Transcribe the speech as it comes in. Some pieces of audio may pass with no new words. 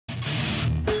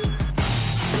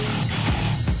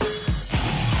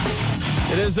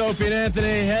is Opie and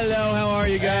Anthony. Hello, how are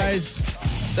you guys?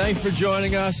 Thanks for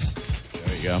joining us.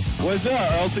 There you go. Where's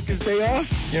Earl? Took his day off?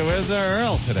 Yeah, where's our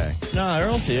Earl today? No,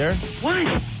 Earl's here.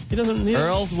 What? He doesn't.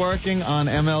 Earl's working on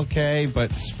MLK, but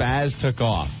Spaz took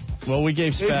off. Well, we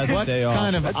gave Spaz a day off. What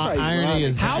kind of irony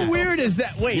is that? How weird is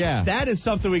that? Wait, that is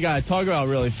something we got to talk about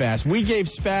really fast. We gave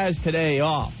Spaz today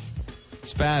off.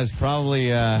 Spaz, probably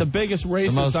the biggest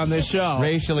racist on this show.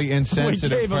 Racially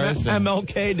insensitive person. We gave him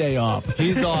MLK day off.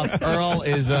 He's off. Earl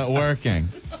is working.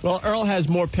 Well, Earl has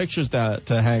more pictures to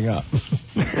hang up.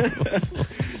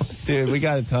 Dude, we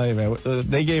got to tell you, man.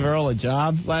 They gave Earl a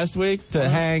job last week to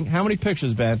hang. How many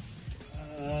pictures, Ben?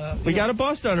 We got a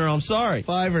bust on Earl. I'm sorry.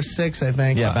 5 or 6, I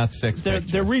think. Yeah, about 6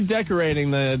 pictures. They're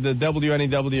redecorating the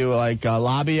WNEW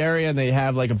lobby area, and they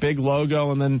have like a big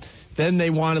logo, and then they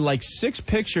wanted like 6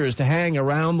 pictures to hang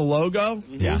around the logo.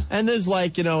 Yeah. And there's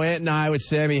like, Ant and I with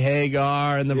Sammy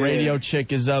Hagar, and the radio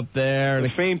chick is up there.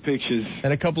 The fame pictures.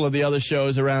 And a couple of the other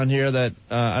shows around here that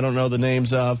I don't know the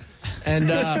names of. And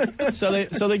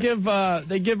so they give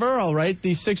Earl, right,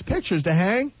 these 6 pictures to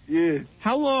hang? Yeah.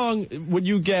 How long would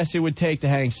you guess it would take to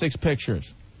hang 6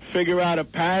 pictures? Figure out a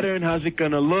pattern, how's it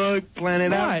going to look, plan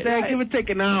it out. It would take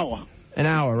an hour. An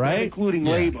hour, right? Not including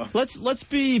labor. Let's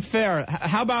be fair.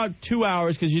 How about 2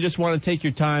 hours because you just want to take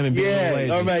your time and be a little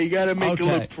lazy? All right, you got to make it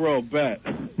look pro, bet.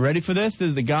 Ready for this? This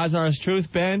is the God's Honest Truth,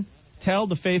 Ben. Tell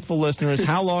the faithful listeners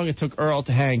how long it took Earl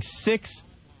to hang 6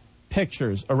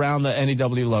 pictures around the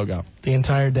NEW logo. The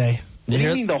entire day. What do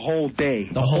you mean the whole day?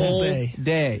 The whole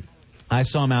day. I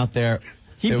saw him out there.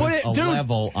 There was a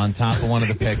level on top of one of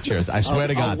the pictures. I swear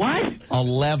to God. What? A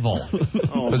level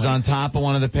was on top of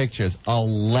one of the pictures. A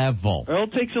level. Earl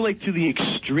takes it to the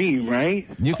extreme, right?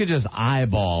 You could just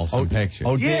eyeball some pictures.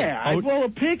 Eyeball a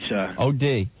picture.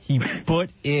 OD. He put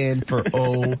in for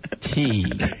OT.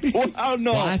 Wow,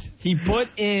 no. What? He put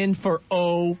in for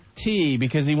OT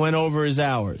because he went over his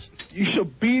hours. You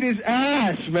should beat his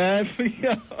ass, man.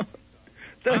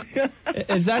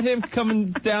 Is that him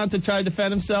coming down to try to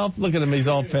defend himself? Look at him, he's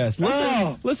all pissed.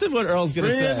 Listen what Earl's going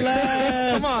to say.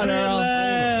 Come on,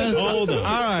 Earl. Hold on. All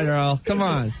right, Earl, come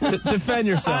on. Defend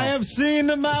yourself. I have seen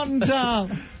the mountaintop.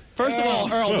 First of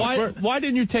all, Earl, why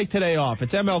didn't you take today off?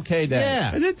 It's MLK Day.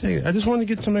 Yeah. I did take it. I just wanted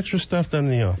to get some extra stuff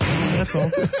done in the office.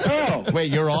 That's all.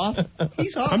 Wait, you're off?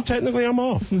 He's off. I'm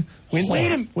off.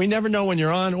 We never know when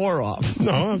you're on or off.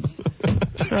 No,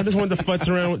 I just wanted to futz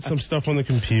around with some stuff on the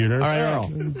computer. All right,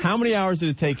 Earl, how many hours did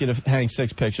it take you to hang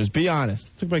 6 pictures? Be honest.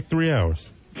 It took like 3 hours.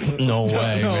 No way,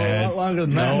 man. A lot longer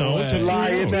than that. No, it took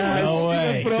No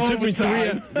way. It took me 3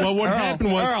 hours. Well, what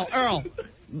happened was... Earl.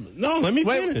 No, let me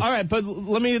finish. All right, but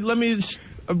let me.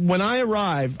 When I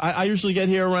arrive, I usually get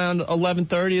here around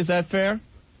 11:30. Is that fair?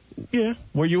 Yeah.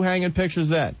 Were you hanging pictures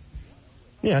then?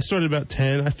 Yeah, I started about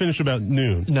 10. I finished about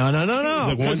noon. No.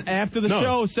 Like Because after the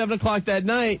show, 7 o'clock that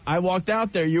night, I walked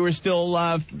out there. You were still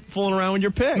fooling around with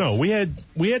your pics. No, we had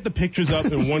the pictures up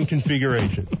in one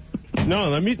configuration. No,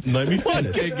 let me finish.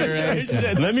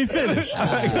 Let me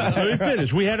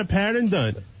finish. We had a pattern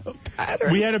done.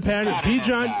 We had a pattern.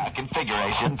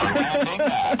 Configuration for rounding.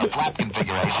 The flat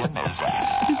configuration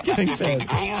is 15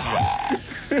 degrees.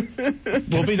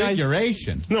 Will be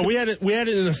configuration. No, we had it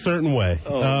in a certain way.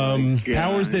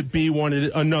 Powers that be wanted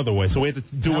it another way, so we had to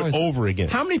do it over again.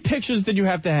 How many pictures did you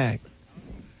have to hang?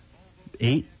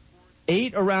 8.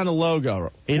 8 around the logo.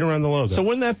 8 around the logo. So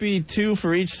wouldn't that be 2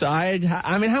 for each side?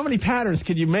 I mean, how many patterns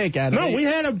could you make out of it? No, we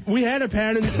had a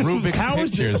pattern.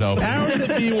 Rubik's pictures open. Powers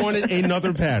that be wanted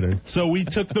another pattern, so we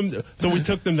took them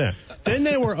there. Then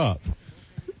they were up.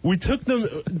 We took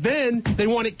them. Then they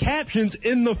wanted captions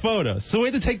in the photo, so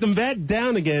we had to take them back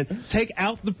down again. Take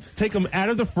them out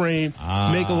of the frame.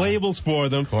 Make labels for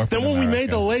them. Then when we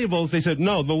made the labels, they said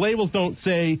no. The labels don't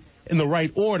say in the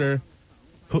right order.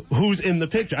 Who's in the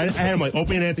picture? I had him like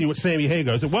Opie and Anthony with Sammy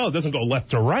Hagar. I said, well, it doesn't go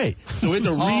left to right. So we had to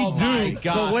redo the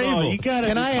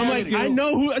label. I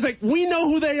know who. I was like, we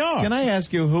know who they are. Can I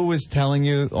ask you who was telling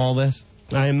you all this?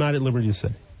 I am not at liberty to say.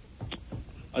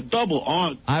 A double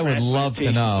on. I would love to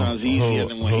know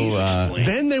who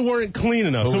then they weren't clean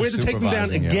enough, so we had to take them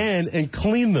down again and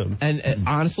clean them. And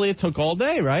honestly, it took all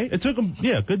day, right? It took them,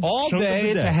 good all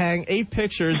day to hang 8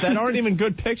 pictures that aren't even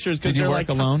good pictures. Did you work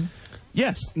alone?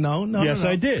 Yes. No. Yes,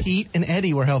 I did. Pete and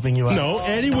Eddie were helping you out. No,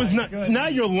 Eddie was not. Now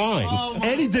you're lying.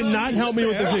 Eddie did not help me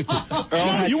with the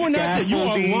picture. You were not. You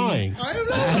are lying. You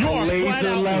are flat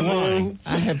out lying.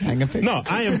 I have hang a picture. No,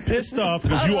 I am pissed off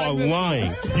because you are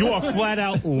lying. You are flat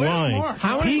out lying.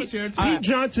 Pete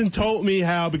Johnson told me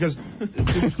how, because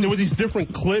there were these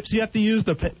different clips you have to use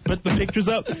to put the pictures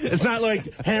up. It's not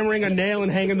like hammering a nail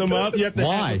and hanging them up. You have to.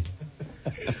 Why?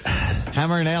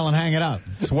 Hammer and nail and hang it up.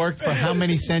 It's worked for how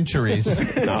many centuries?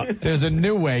 There's a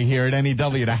new way here at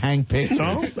NEW to hang pictures.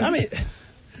 I mean,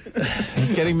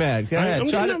 he's getting mad. Go ahead.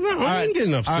 I'm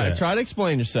getting upset. All right, try to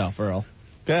explain yourself, Earl.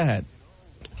 Go ahead.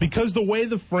 Because the way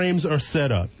the frames are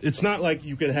set up, it's not like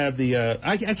you could have the...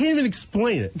 I can't even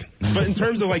explain it. But in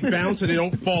terms of, like, bounce so they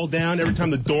don't fall down every time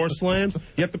the door slams,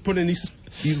 you have to put in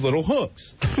these little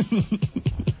hooks.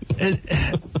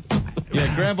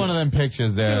 Yeah, grab one of them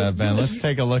pictures there, Ben. Let's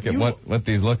take a look at what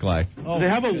these look like. Oh, they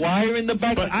have a wire in the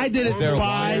back. But I did it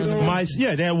by myself.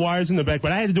 Yeah, they had wires in the back,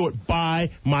 but I had to do it by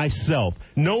myself.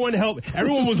 No one helped.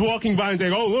 Everyone was walking by and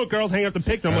saying, "Oh, look, girls hang up the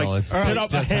picture." I'm like, "Put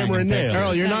up a hammer and nail."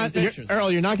 Earl, you're not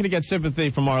going to get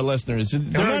sympathy from our listeners.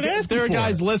 There are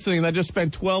guys listening that just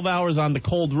spent 12 hours on the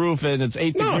cold roof and it's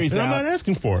 8 degrees out. I'm not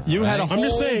asking for it. You had a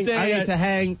whole day to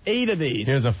hang 8 of these.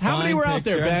 Here's a How many were out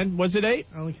there, Ben? Was it 8?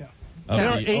 I only count. There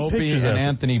are 8 Opie and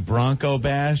Anthony Bronco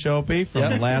Bash, Opie, from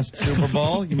the last Super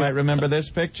Bowl. You might remember this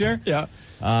picture. Yeah.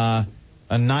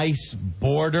 A nice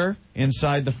border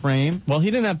inside the frame. Well, he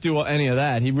didn't have to do any of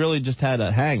that. He really just had to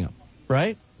hang them,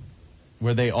 right?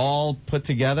 Were they all put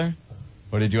together?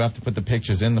 Or did you have to put the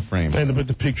pictures in the frame? I had to put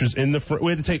the pictures in the frame.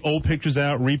 We had to take old pictures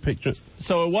out, re-pictures.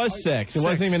 So it was 6. It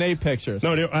wasn't even 8 pictures.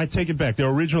 No, I take it back. There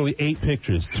were originally 8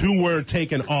 pictures. 2 were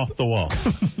taken off the wall.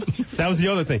 That was the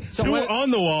other thing. So 2 were on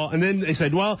the wall, and then they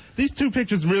said, well, these 2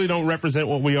 pictures really don't represent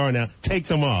what we are now. Take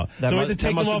them off. So we had to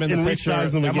take them off and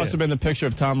resize them again. That must have been the picture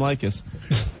of Tom Likas.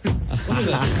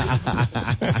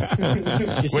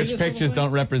 Which pictures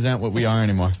don't represent what we are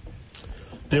anymore?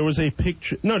 There was a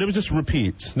picture. No, there was just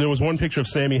repeats. There was one picture of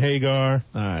Sammy Hagar.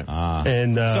 All right.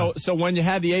 And so when you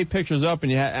had the 8 pictures up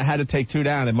and you had to take 2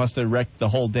 down, it must have wrecked the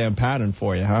whole damn pattern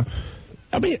for you, huh?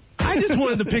 I mean, I just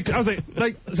wanted the picture. I was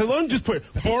like, so let me just put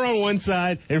 4 on one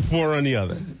side and 4 on the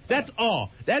other. That's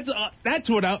all. That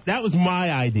was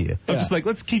my idea. I was just like,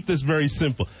 let's keep this very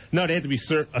simple. No, they had to be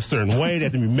a certain way. They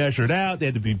had to be measured out. They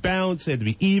had to be balanced. They had to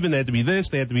be even. They had to be this.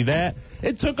 They had to be that.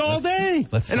 It took all day.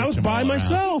 And I was by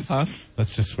myself. Huh?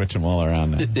 Let's just switch them all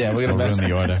around now. Yeah, we're going to mess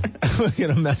the order. We're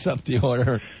going to mess up the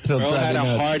order. Earl had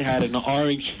a hard hat, an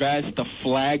orange vest, the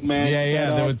flag man.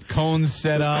 Yeah, there were cones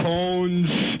set up. Cones.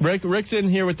 Rick's in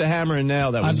here with the hammer and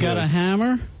nail. That was I've got a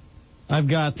hammer. I've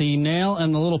got the nail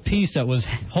and the little piece that was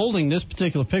holding this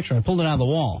particular picture. I pulled it out of the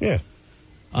wall. Yeah.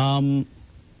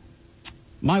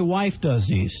 My wife does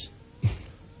these.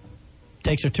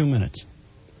 Takes her 2 minutes.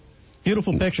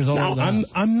 Beautiful pictures all over the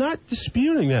house. I'm not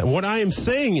disputing that. What I am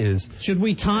saying is... Should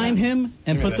we time him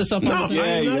and put this up on the...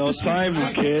 Yeah, you'll time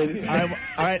him, kid. All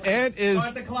right, Ant is...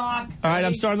 Start the clock. All right,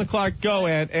 I'm starting the clock. Go,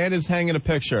 Ant. Ant is hanging a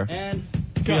picture. And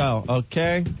go.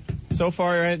 Okay. So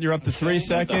far, Ant, you're up to 3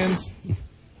 seconds.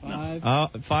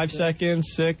 5 seconds.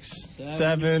 6,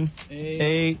 7,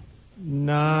 8,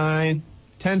 9...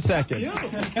 10 seconds. Now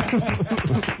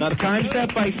time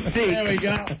that by 6. There we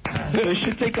go. So it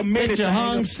should take a minute. Picture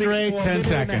hung straight. 10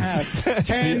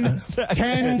 seconds.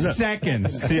 10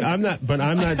 seconds. See, I'm not.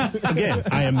 Again,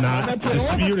 I am not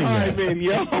disputing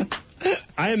that.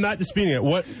 I am not disputing it.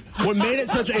 What made it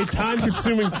such a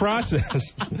time-consuming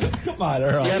process? Come on,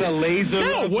 Earl. You had a laser.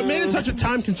 No, what made it such a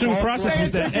time-consuming process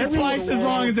was that twice as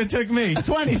long as it took me.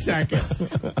 20 seconds.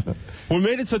 What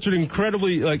made it such an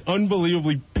incredibly,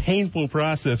 unbelievably painful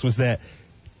process was that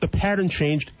the pattern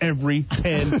changed every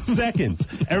 10 seconds.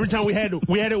 Every time we had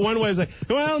it one way, it was like,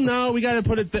 well, no, we got to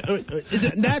put it.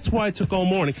 That's why it took all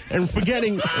morning. And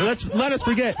let us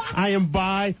forget, I am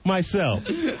by myself.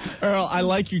 Earl, I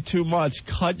like you too much.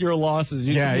 Cut your losses.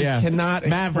 You cannot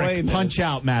Maverick, punch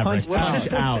out, Maverick.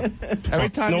 Punch out. Every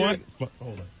time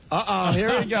Hold on.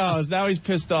 Here he goes. Now he's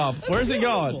pissed off. Where's he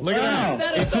going? Look at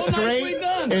that. It's so straight.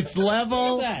 Done. It's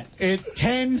level. It's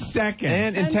 10 seconds.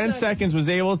 And in 10 seconds was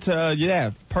able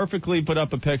to, perfectly put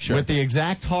up a picture. With the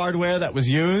exact hardware that was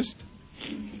used?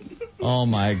 Oh,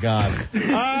 my God.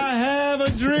 I have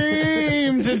a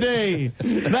dream today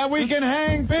that we can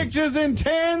hang pictures in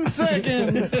 10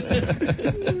 seconds.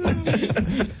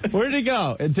 Where did he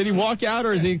go? Did he walk out,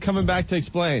 or is he coming back to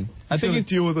explain? I think he'll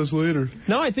deal with us later.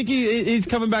 No, I think he's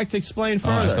coming back to explain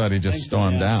further. I thought he just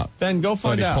stormed out. Ben, go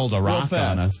find out. He pulled a rock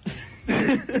on us. All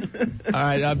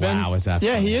right, Ben. Wow, is that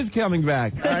funny? He is coming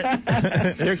back. All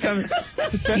right. Here comes...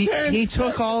 He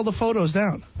took all the photos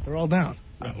down. They're all down.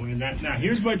 Now,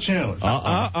 here's my challenge.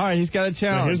 All right, he's got a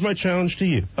challenge. Now, here's my challenge to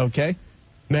you. Okay.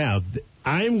 Now,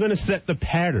 I am going to set the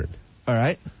pattern. All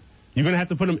right. You're going to have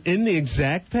to put them in the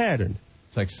exact pattern.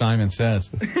 It's like Simon Says.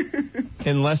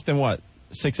 In less than what?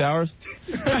 6 hours?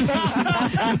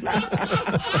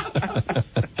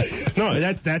 No,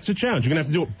 that's a challenge. You're going to have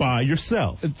to do it by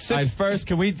yourself. First,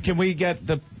 can we get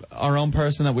our own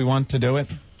person that we want to do it?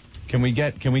 Can we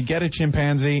get a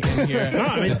chimpanzee in here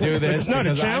to do this? No,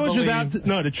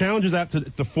 the challenge is out to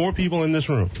the 4 people in this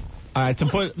room. All right, to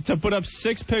put up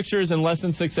 6 pictures in less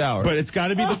than 6 hours. But it's got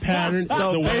to be the pattern,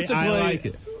 so the way I like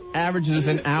it. Averages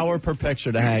an hour per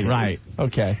picture to hang. Right.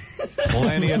 Okay.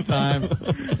 Plenty of time.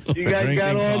 You guys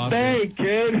got all day,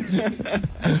 kid.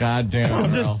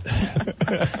 Goddamn.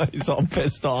 He's all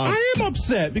pissed off. I am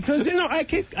upset because,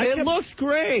 it looks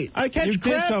great. I catch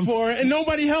crap for it, and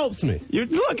nobody helps me.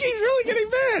 Look, he's really getting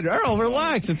mad. Earl,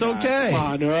 relax. It's okay. Come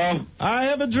on, Earl. I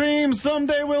have a dream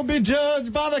someday we'll be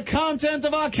judged by the content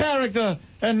of our character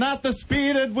and not the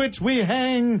speed at which we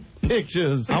hang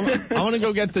pictures. I want to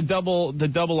go get the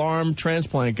double arm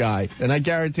transplant guy, and I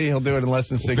guarantee he'll do it in less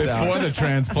than 6 hours. Before the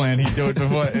transplant, he'd do it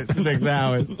before 6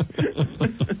 hours.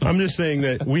 I'm just saying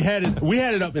that we had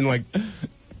it up in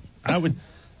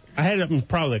I had it up in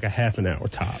probably like a half an hour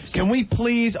tops. Can we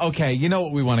please, okay, you know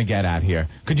what we want to get at here.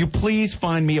 Could you please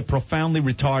find me a profoundly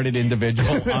retarded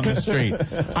individual on the street?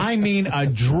 I mean a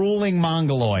drooling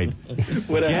mongoloid.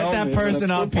 Get that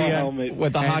person up here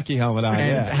with a hockey helmet on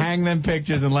and hang them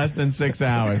pictures in less than 6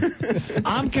 hours.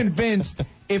 I'm convinced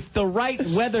if the right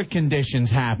weather conditions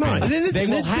happen, they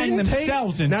will hang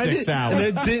themselves in 6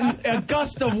 hours. A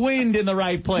gust of wind in the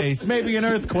right place, maybe an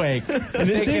earthquake, and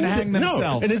they can hang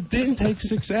themselves. And it didn't take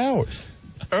 6 hours.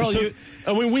 Earl,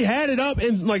 we had it up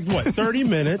in 30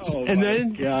 minutes, and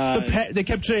then they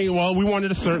kept saying, well, we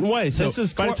wanted a certain way. So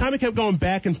by the time it kept going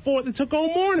back and forth, it took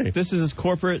all morning. This is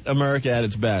corporate America at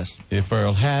its best. If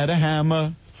Earl had a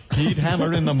hammer, he'd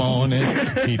hammer in the morning,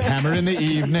 he'd hammer in the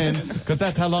evening, because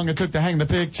that's how long it took to hang the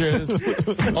pictures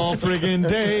all friggin'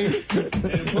 day.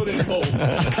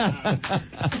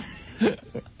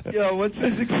 Yo, what's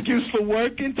his excuse for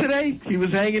working today? He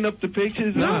was hanging up the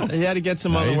pictures? No, he had to get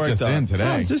some other work done.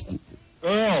 Today.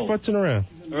 Earl, futzing around.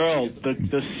 Earl,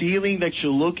 the ceiling that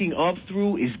you're looking up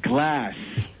through is glass.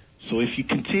 So if you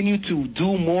continue to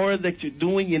do more that you're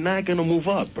doing, you're not going to move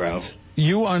up, bro.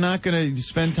 You are not going to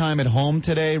spend time at home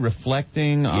today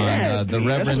reflecting on the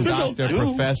Reverend Dr.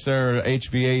 Professor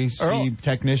HVAC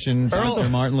technician Dr.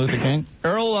 Martin Luther King?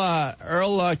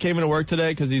 Earl came into work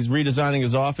today because he's redesigning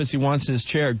his office. He wants his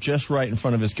chair just right in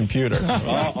front of his computer. No.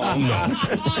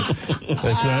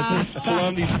 That's not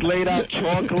along these laid out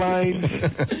chalk lines.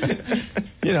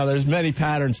 You know, there's many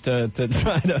patterns to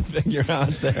try to figure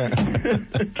out there.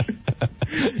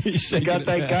 You got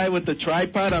that guy with the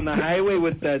tripod on the highway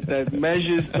with that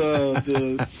measures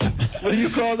the what do you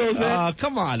call those? Oh,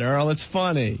 come on, Earl. It's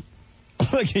funny.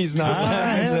 Look, he's not.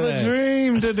 I have a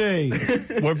dream today.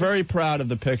 We're very proud of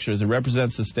the pictures. It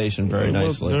represents the station very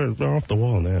nicely. They're off the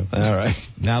wall now. All right.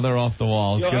 Now they're off the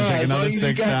wall. It's going to take another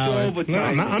 6 hours. No,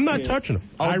 I'm not touching them.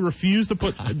 I refuse to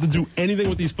do anything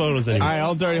with these photos anymore. All right,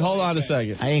 Old Dirty, hold on a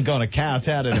second. I ain't going to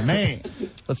kowtow to the man.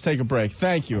 Let's take a break.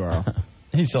 Thank you, Earl.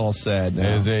 He's all sad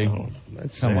now. Is he? Oh,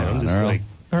 come on, Earl.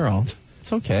 Earl,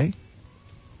 it's okay.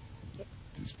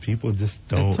 These people just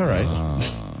don't. It's all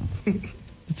right.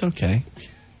 It's okay.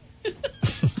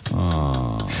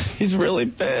 He's really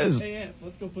pissed. Hey, Aunt,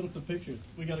 let's go put up the pictures.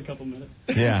 We got a couple minutes.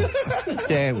 Yeah.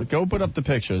 Yeah, go put up the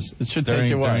pictures. It should take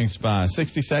you during spots.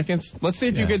 60 seconds? Let's see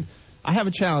if you could. I have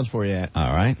a challenge for you, Aunt.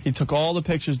 All right. He took all the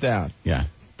pictures down. Yeah.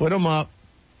 Put them up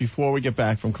before we get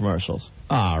back from commercials.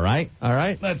 All right. All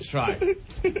right? Let's try.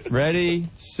 Ready,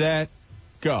 set,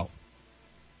 go.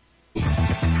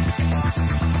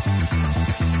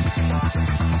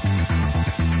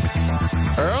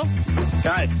 Earl?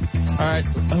 Guys. All right.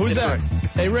 Who's that?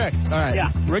 Hey, Rick. All right.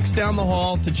 Yeah. Rick's down the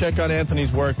hall to check on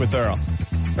Anthony's work with Earl.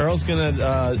 Earl's going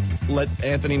to let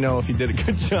Anthony know if he did a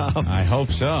good job. I hope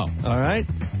so. All right.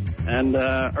 And,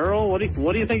 Earl, what do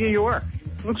you think of your work?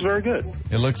 It looks very good.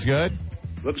 It looks good?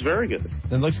 Looks very good.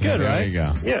 It looks good, right? There you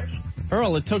go. Yes.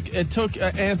 Earl, it took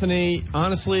Anthony,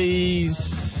 honestly,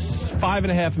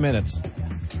 5.5 minutes.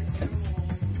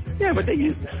 Yeah, but they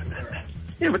used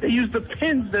the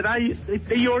pins that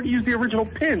they already used the original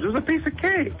pins. It was a piece of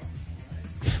cake.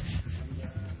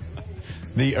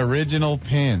 The original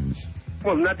pins.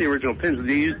 Well, not the original pins.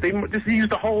 They used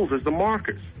the holes as the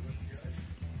markers.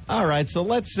 All right, so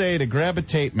let's say to grab a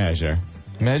tape measure,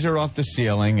 measure off the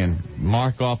ceiling and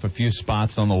mark off a few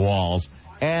spots on the walls,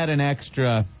 add an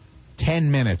extra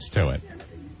 10 minutes to it.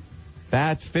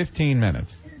 That's 15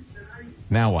 minutes.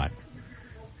 Now what?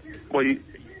 Well,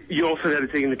 you also had to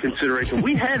take into consideration,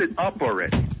 we had it up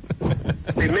already.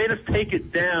 They made us take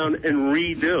it down and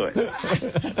redo it.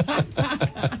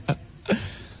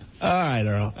 All right,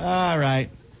 Earl. All right.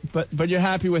 But you're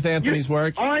happy with Anthony's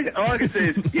work? All I can say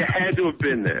is you had to have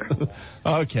been there.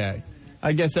 Okay.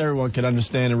 I guess everyone could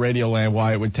understand in Radio Land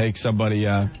why it would take somebody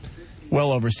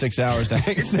well over 6 hours to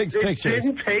hang 6 pictures.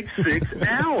 It didn't take 6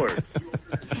 hours.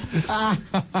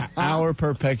 Hour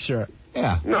per picture.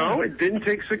 Yeah. No, it didn't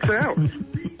take 6 hours.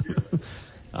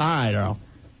 All right, Earl.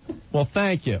 Well,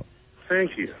 thank you.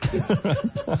 Thank you. He's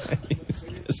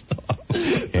pissed off.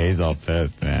 Yeah, he's all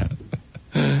pissed, man.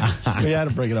 We had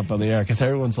to bring it up on the air because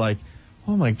everyone's like,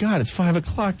 oh, my God, it's 5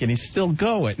 o'clock and he's still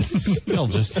going. Still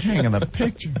just hanging the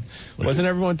picture. Wasn't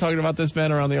everyone talking about this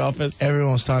man around the office?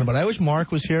 Everyone was talking about it. I wish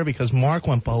Mark was here because Mark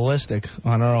went ballistic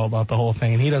on Earl about the whole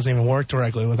thing, and he doesn't even work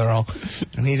directly with Earl,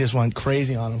 and he just went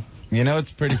crazy on him. You know,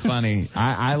 it's pretty funny.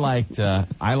 I liked the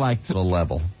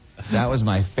level. That was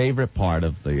my favorite part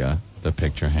of the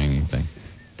picture hanging thing.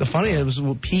 The funny was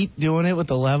Pete doing it with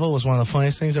the level was one of the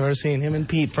funniest things I've ever seen. Him and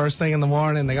Pete first thing in the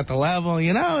morning, they got the level.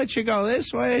 You know, it should go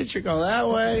this way, it should go that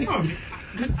way.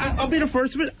 I'll be the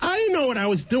first of it. I didn't know what I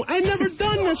was doing. I'd never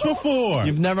done this before.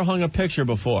 You've never hung a picture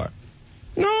before?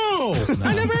 No,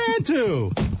 I never had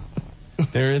to.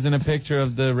 There isn't a picture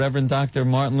of the Reverend Dr.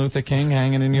 Martin Luther King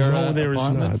hanging in your apartment? There is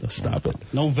not. Stop it.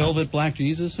 No velvet black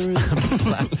Jesus or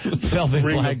anything? Velvet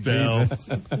Ring black a bell. Jesus.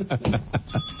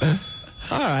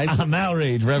 All right. I'm Al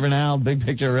Reed. Reverend Al, big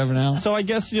picture of Reverend Al. So I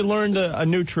guess you learned a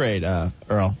new trade,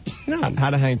 Earl. No.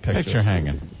 How to hang pictures. Picture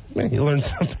hanging. Man, you learn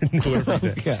something new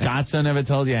every day. Scottson never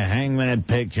told you, hang that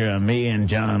picture of me and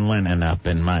John Lennon up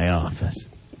in my office.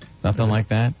 Nothing like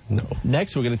that? No.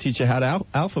 Next, we're going to teach you how to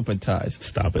alphabetize.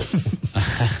 Stop it.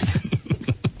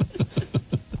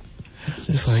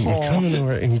 It's like you come in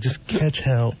there and you just catch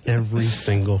hell every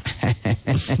single.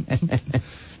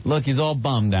 Look, he's all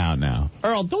bummed out now.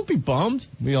 Earl, don't be bummed.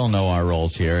 We all know our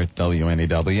roles here at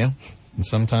WNEW, and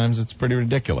sometimes it's pretty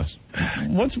ridiculous.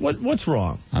 What's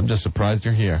wrong? I'm just surprised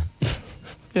you're here.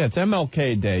 Yeah, it's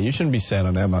MLK Day. You shouldn't be sad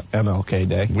on MLK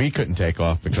Day. We couldn't take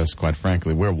off because, quite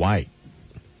frankly, we're white.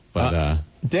 But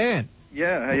Dan.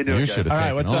 Yeah, how you doing, you guys? should have All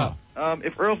right, taken what's off. up?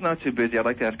 If Earl's not too busy, I'd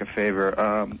like to ask a favor.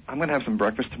 I'm going to have some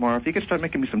breakfast tomorrow. If you could start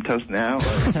making me some toast now,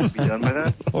 I'll be done by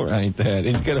that. All right, Dan.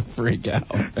 He's going to freak out.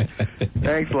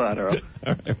 Thanks a lot, Earl.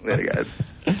 All right. Later, guys.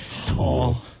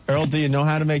 Oh. Earl, do you know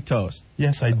how to make toast?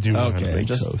 Yes, I do know how to make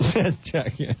just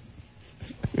check it.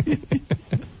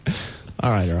 All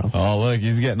right, Earl. Oh, look,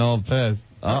 he's getting all pissed.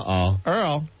 Uh-oh.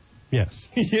 Earl. Yes.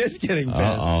 He is getting pissed.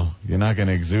 Uh-oh. You're not going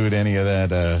to exude any of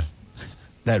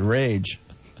that rage.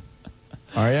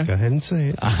 Are you? Go ahead and say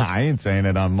it. I ain't saying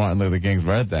it on Martin Luther King's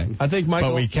birthday. I think Michael.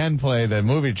 But we can play the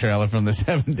movie trailer from the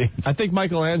 70s. I think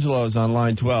Michelangelo is on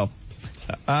line 12.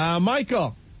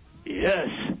 Michael. Yes.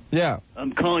 Yeah.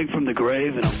 I'm calling from the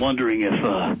grave, and I'm wondering if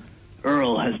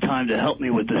Earl has time to help me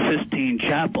with the Sistine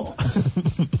Chapel.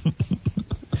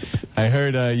 I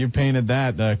heard you painted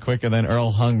that quicker than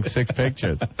Earl hung 6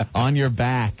 pictures on your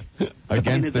back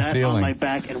against the that ceiling. on my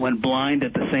back and went blind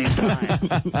at the same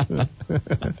time.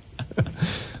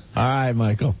 All right,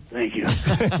 Michael. Thank you.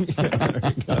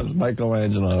 There he goes,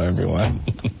 Michelangelo, everyone.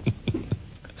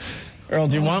 Earl,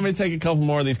 do you want me to take a couple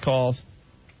more of these calls?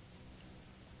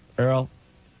 Earl?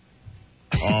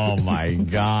 Oh, my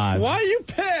God. Why are you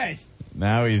pissed?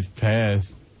 Now he's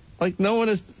pissed. Like no one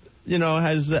has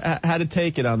had to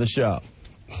take it on the show.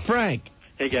 Frank.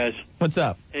 Hey, guys. What's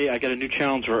up? Hey, I got a new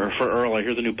challenge for Earl. I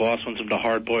hear the new boss wants him to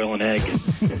hard-boil an egg.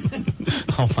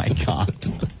 Oh, my God.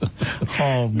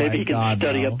 Oh, my Maybe he can God,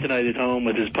 study no. up tonight at home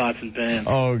with his pots and pans.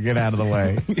 Oh, get out of the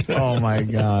way. Oh, my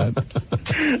God.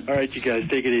 All right, you guys,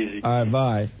 take it easy. All right,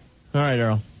 bye. All right,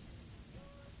 Earl.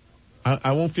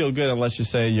 I won't feel good unless you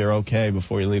say you're okay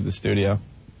before you leave the studio.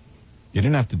 You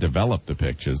didn't have to develop the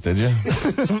pictures, did you?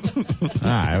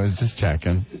 I was just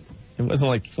checking. It wasn't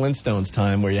like Flintstones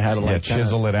time where you had to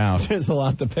chisel it out. Chisel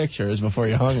out the pictures before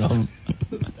you hung them.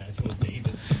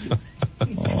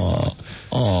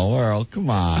 Oh, Earl, come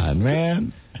on,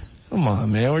 man. Come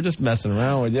on, man. We're just messing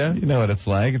around with you. You know what it's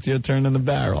like. It's your turn in the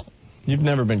barrel. You've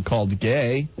never been called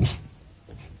gay.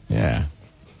 Yeah.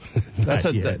 That's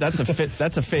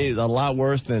a fate a lot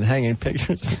worse than hanging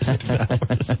pictures for 6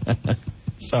 hours.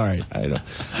 Sorry,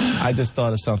 I just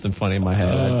thought of something funny in my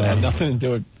head. I had nothing to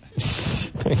do with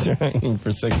picture hanging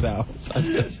for 6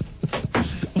 hours.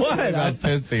 What? How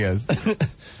pissed he is.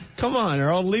 Come on,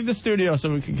 Earl. Leave the studio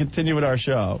so we can continue with our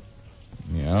show.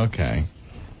 Yeah, okay.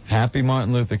 Happy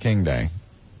Martin Luther King Day.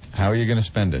 How are you going to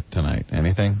spend it tonight?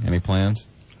 Anything? Any plans?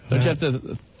 Don't you have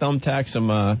to thumbtack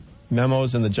some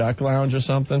memos in the Jock Lounge or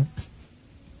something?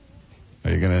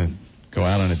 Are you going to go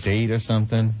out on a date or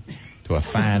something? To a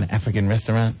fine African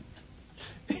restaurant?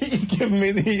 He's giving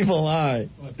me the evil eye.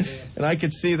 And I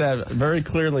could see that very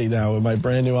clearly now with my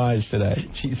brand new eyes today.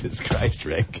 Jesus Christ,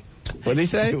 Rick. What did he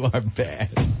say? You are bad.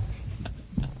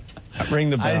 Ring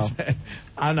the bell.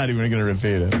 I'm not even going to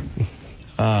repeat it.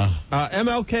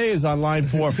 MLK is on line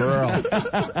 4 for Earl.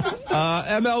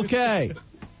 MLK.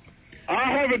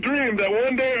 I have a dream that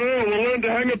one day Earl will learn to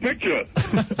hang a picture.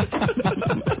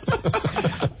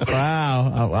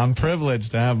 Wow, I'm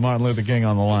privileged to have Martin Luther King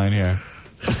on the line here.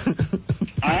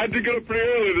 I had to get up pretty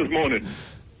early this morning.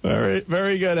 Very,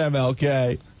 very good,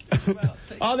 MLK.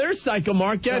 Oh, there's Psycho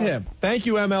Mark. Get him. Thank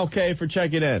you, MLK, for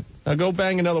checking in. Now go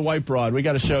bang another white broad. We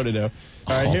got a show to do.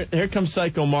 All right, here comes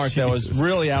Psycho Mark. That was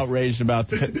really outraged about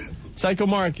the... Psycho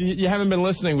Mark, you haven't been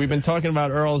listening. We've been talking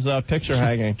about Earl's picture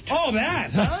hanging. Oh,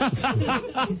 that, huh?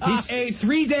 It's a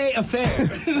 3-day affair.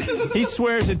 He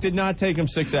swears it did not take him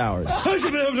 6 hours.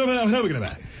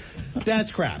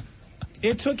 That's crap.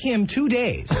 It took him 2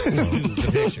 days.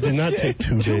 It did not take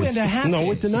 2 days. 2.5 No,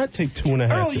 days. it did not take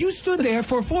 2.5. Earl, you stood there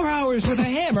for 4 hours with a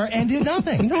hammer and did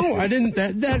nothing. No, I didn't.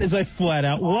 That is a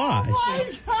flat-out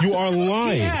lie. You are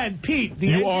lying. He had Pete, the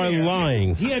You engineer. are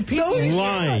lying. He had Pete.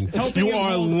 Lying. Helping You him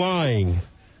are hold- lying.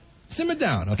 Simmer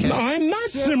down, okay? No, I'm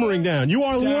not simmering down. You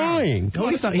are lying. No,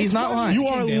 he's not lying. You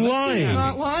are lying. He's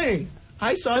not lying.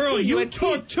 I saw Earl, it. you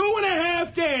took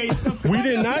 2.5 days. We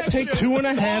did not take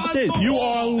 2.5 days. You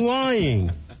are lying.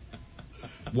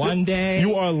 1 day.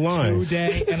 You are lying. 2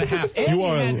 day and a half. And You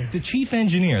are had the chief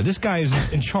engineer. This guy is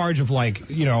in charge of,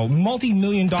 like,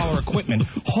 multi-million-dollar equipment,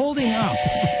 holding up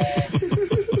a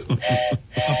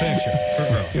picture for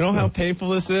Earl. You know how painful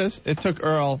this is? It took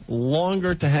Earl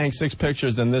longer to hang 6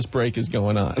 pictures than this break is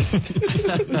going on.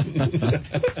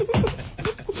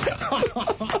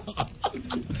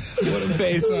 What a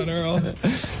face on Earl. He's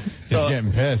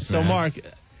getting pissed, So, man. Mark,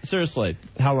 seriously,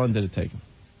 how long did it take him?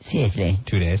 Seriously.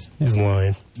 2 days. He's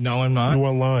lying. No, I'm not. You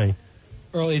are lying.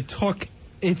 Earl, it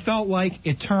felt like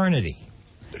eternity.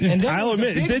 And I'll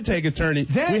admit, it did take eternity.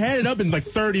 We had it up in like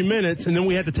 30 minutes, and then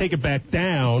we had to take it back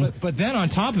down. But then on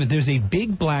top of it, there's a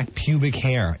big black pubic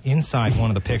hair inside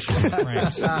one of the pictures.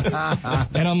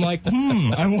 And I'm like,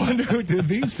 I wonder who did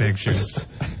these pictures.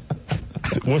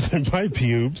 It wasn't my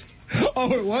pubes.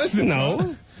 Oh, it wasn't?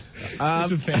 No.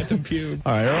 It's a phantom pube.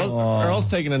 All right, Earl's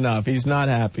taking enough. He's not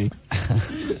happy.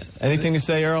 Anything to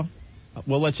say, Earl?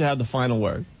 We'll let you have the final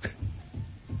word.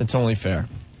 It's only fair.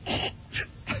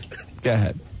 Go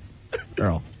ahead.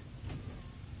 Earl,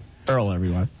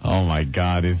 everyone. Oh, my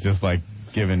God. He's just like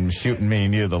shooting me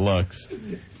and you the looks.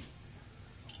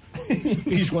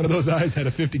 Each one of those eyes had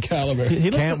a .50 caliber.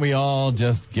 Can't we all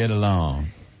just get along?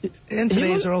 And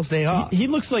today's Earl's day off. He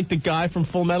looks like the guy from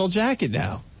Full Metal Jacket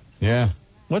now. Yeah.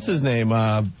 What's his name?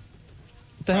 What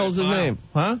the hell's his name?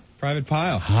 Huh? Private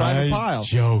Pile. Private Pile.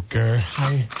 Joker.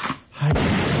 Hi.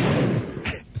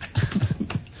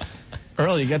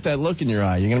 Earl, you got that look in your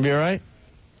eye. You going to be all right?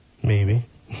 Maybe.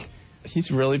 He's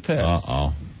really pissed.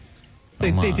 Uh-oh.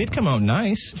 They did come out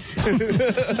nice.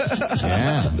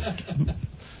 Yeah.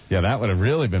 Yeah, that would have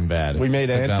really been bad. We made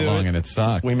Ant that do long it. and it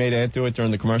sucked. We made Ant do it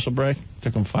during the commercial break.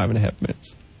 Took him 5.5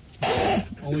 minutes.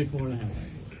 Only 4.5.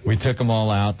 We took them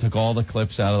all out, took all the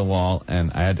clips out of the wall,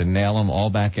 and I had to nail them all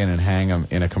back in and hang them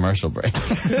in a commercial break.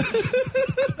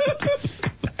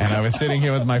 And I was sitting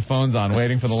here with my phones on,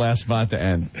 waiting for the last spot to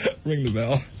end. Ring the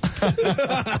bell.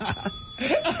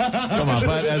 Come on,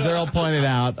 but as Earl pointed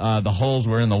out, the holes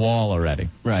were in the wall already.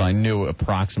 Right. So I knew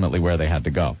approximately where they had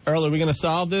to go. Earl, are we going to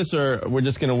solve this, or we're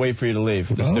just going to wait for you to leave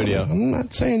the studio? I'm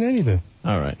not saying anything.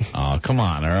 All right. Oh, come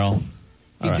on, Earl.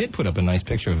 He did put up a nice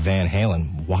picture of Van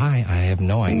Halen. Why? I have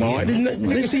no idea. No, I didn't.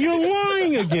 Listen, you're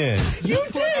lying again. You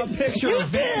did. A picture of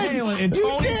Van Halen and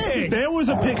Tony Pig. There was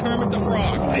a picture. Kermit the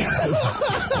Frog.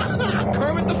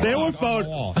 Kermit the Frog. There were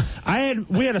photos.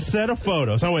 We had a set of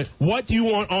photos. I went, what do you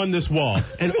want on this wall?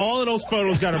 And all of those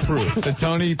photos got approved. The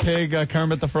Tony Pig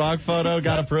Kermit the Frog photo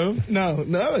got approved? No,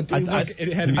 it didn't.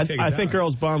 It had to be taken I down. think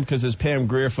Earl's bummed because his Pam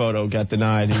Grier photo got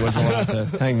denied. He wasn't allowed to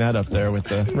hang that up there with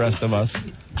the rest of us.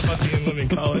 Puffy in living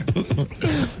color.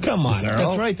 Come on, Earl.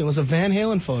 That's right. There was a Van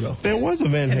Halen photo. There was a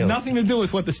Van It had Halen. nothing to do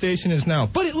with what the station is now,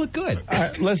 but it looked good. All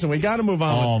right, listen, we got to move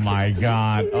on. Oh, my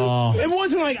God. Oh. It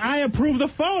wasn't like I approved the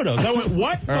photos. I went,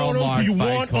 what Earl photos Mark do you Fight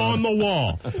want Club. on the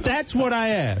wall? That's what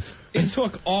I asked. It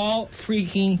took all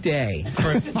freaking day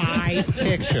for 5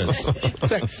 pictures.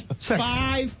 6.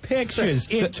 5 pictures.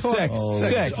 It took 6.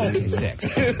 Okay, 6.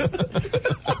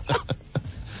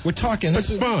 We're talking. This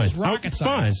is rocket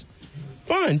science.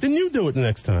 Fine, then you do it the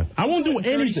next time. I won't do 30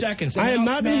 anything. seconds, I and am I'll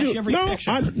not going to smash do. every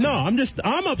picture.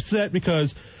 I'm upset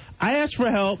because I asked for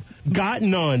help, got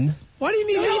none, Why do you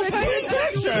need help? You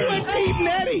and Pete and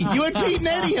Eddie. You and Pete and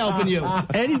Eddie helping you.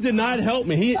 Eddie did not help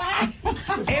me.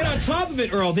 And on top of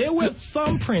it, Earl, there were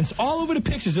thumbprints all over the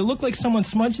pictures. It looked like someone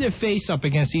smudged their face up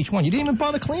against each one. You didn't even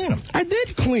bother cleaning them. I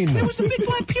did clean them. There was a big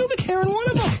black pubic hair in one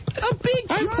of them. A big,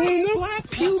 giant black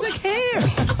pubic hair.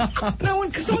 Now,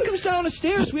 when someone comes down the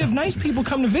stairs, we have nice people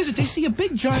come to visit. They see a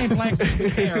big, giant black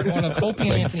pubic hair in one of Opie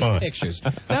and Anthony's pictures.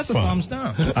 That's a thumbs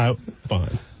down.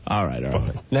 Fine. All right.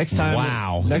 Next time.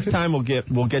 Wow. Next time we'll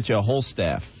get you a whole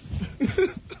staff.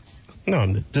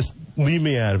 No, just leave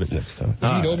me out of it next time. We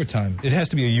need overtime. It has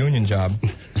to be a union job.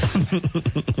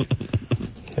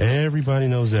 Everybody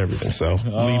knows everything, so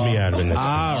leave me out of it next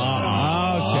time.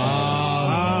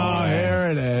 Okay. Here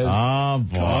it is. Oh,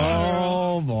 boy.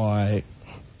 Oh, boy.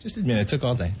 Just admit it took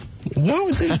all day. No,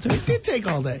 it didn't. It did take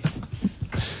all day.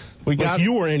 If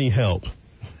you were any help.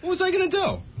 What was I going to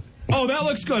do? Oh, that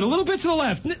looks good. A little bit to the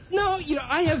left. No,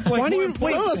 I have like. Why do you?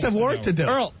 Some of us have work to do.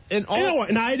 Earl, You know what?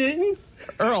 And I didn't.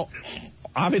 Earl,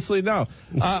 obviously no.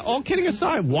 All kidding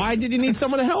aside, why did you need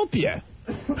someone to help you?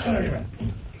 I'm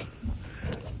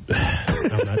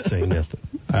not saying nothing.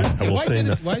 I will say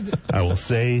nothing. I will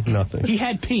say nothing. He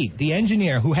had Pete, the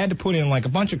engineer, who had to put in like a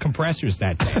bunch of compressors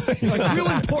that day. Like real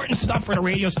important stuff for the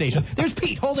radio station. There's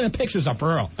Pete holding the pictures up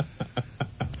for Earl.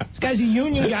 This guy's a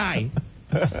union guy.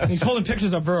 He's holding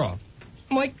pictures of Earl.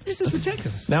 I'm like, this is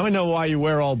ridiculous. Now I know why you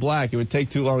wear all black. It would take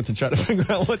too long to try to figure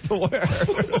out what to wear.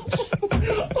 Come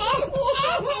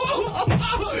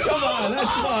on,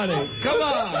 that's funny. Come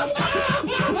on.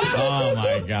 Oh,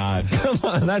 my God. Come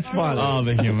on, that's funny. Oh,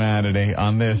 the humanity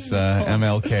on this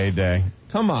MLK Day.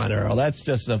 Come on, Earl. That's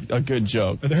just a good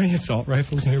joke. Are there any assault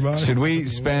rifles nearby? Should we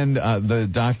spend the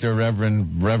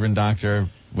Reverend Doctor,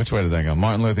 which way did they go?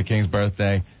 Martin Luther King's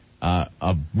birthday,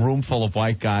 a room full of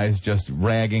white guys just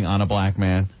ragging on a black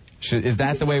man? Is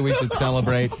that the way we should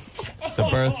celebrate the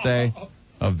birthday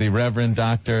of the Reverend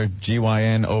Dr.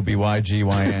 GYN,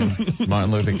 OBYGYN,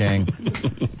 Martin Luther King?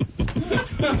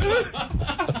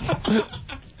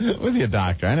 Was he a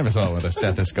doctor? I never saw it with a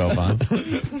stethoscope on.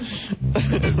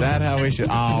 Is that how we should?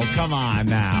 Oh, come on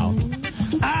now.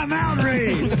 I'm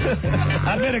outraged.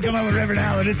 I better come up with Reverend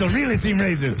Allen. This will really seem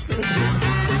racist.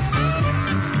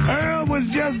 Earl was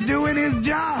just doing his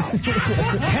job.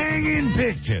 Hanging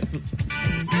pictures.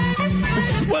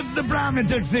 What's the problem it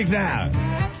took 6 hours?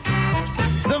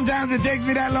 Sometimes it takes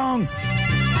me that long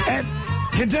at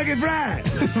Kentucky Fried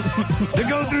to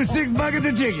go through 6 buckets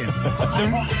of chicken.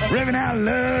 Reverend Allen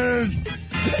loves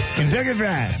Kentucky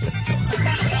Fried.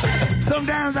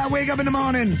 Sometimes I wake up in the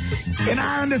morning and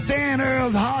I understand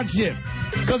Earl's hardship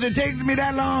because it takes me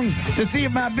that long to see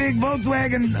if my big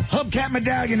Volkswagen hubcap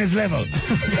medallion is level.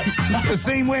 The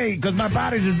same way, because my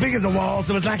body's as big as a wall,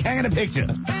 so it's like hanging a picture.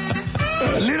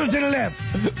 A little to the left.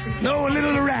 No, a little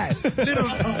to the right.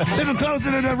 Little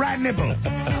closer to the right nipple.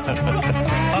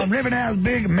 Reverend Al's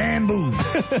big man boob.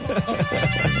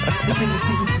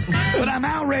 But I'm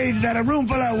outraged that a room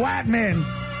full of white men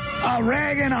are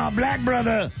ragging our black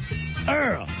brother,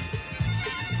 Earl.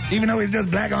 Even though he's just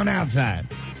black on the outside.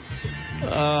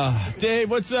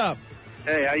 Dave, what's up?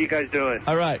 Hey, how you guys doing?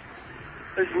 All right.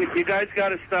 Listen, you guys got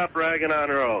to stop ragging on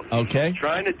Earl. Okay. He's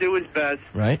trying to do his best.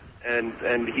 Right. And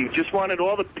he just wanted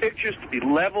all the pictures to be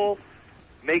level,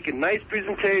 make a nice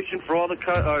presentation for all the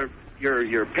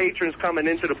your patrons coming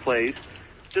into the place.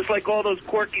 Just like all those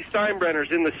quirky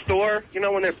Steinbrenners in the store, you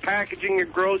know, when they're packaging your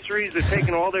groceries, they're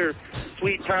taking all their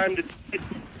sweet time to...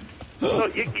 So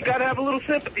you got to have a little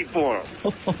sympathy for him.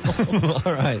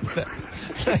 All right.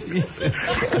 Thank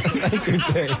you,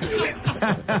 Dave.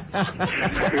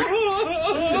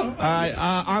 All right.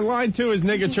 On line 2 is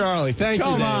Nigga Charlie. Thank you,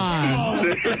 Dave. Come on.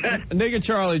 Nigga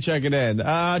Charlie checking in.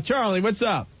 Charlie, what's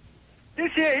up? This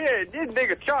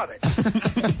nigga Charlie.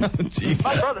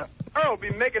 My brother Earl be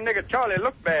making nigga Charlie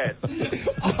look bad.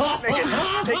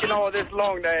 Taking all this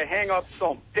long to hang up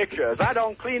some pictures. I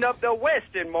don't clean up the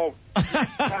West in more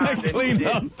time than Clean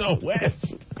up the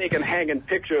West. Taking hanging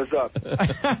pictures up.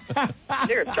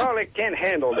 Nigga Charlie can't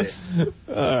handle this.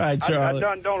 All right, Charlie.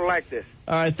 I don't like this.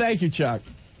 All right, thank you, Chuck.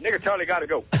 Nigga Charlie got to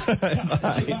go.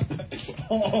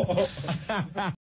 Bye.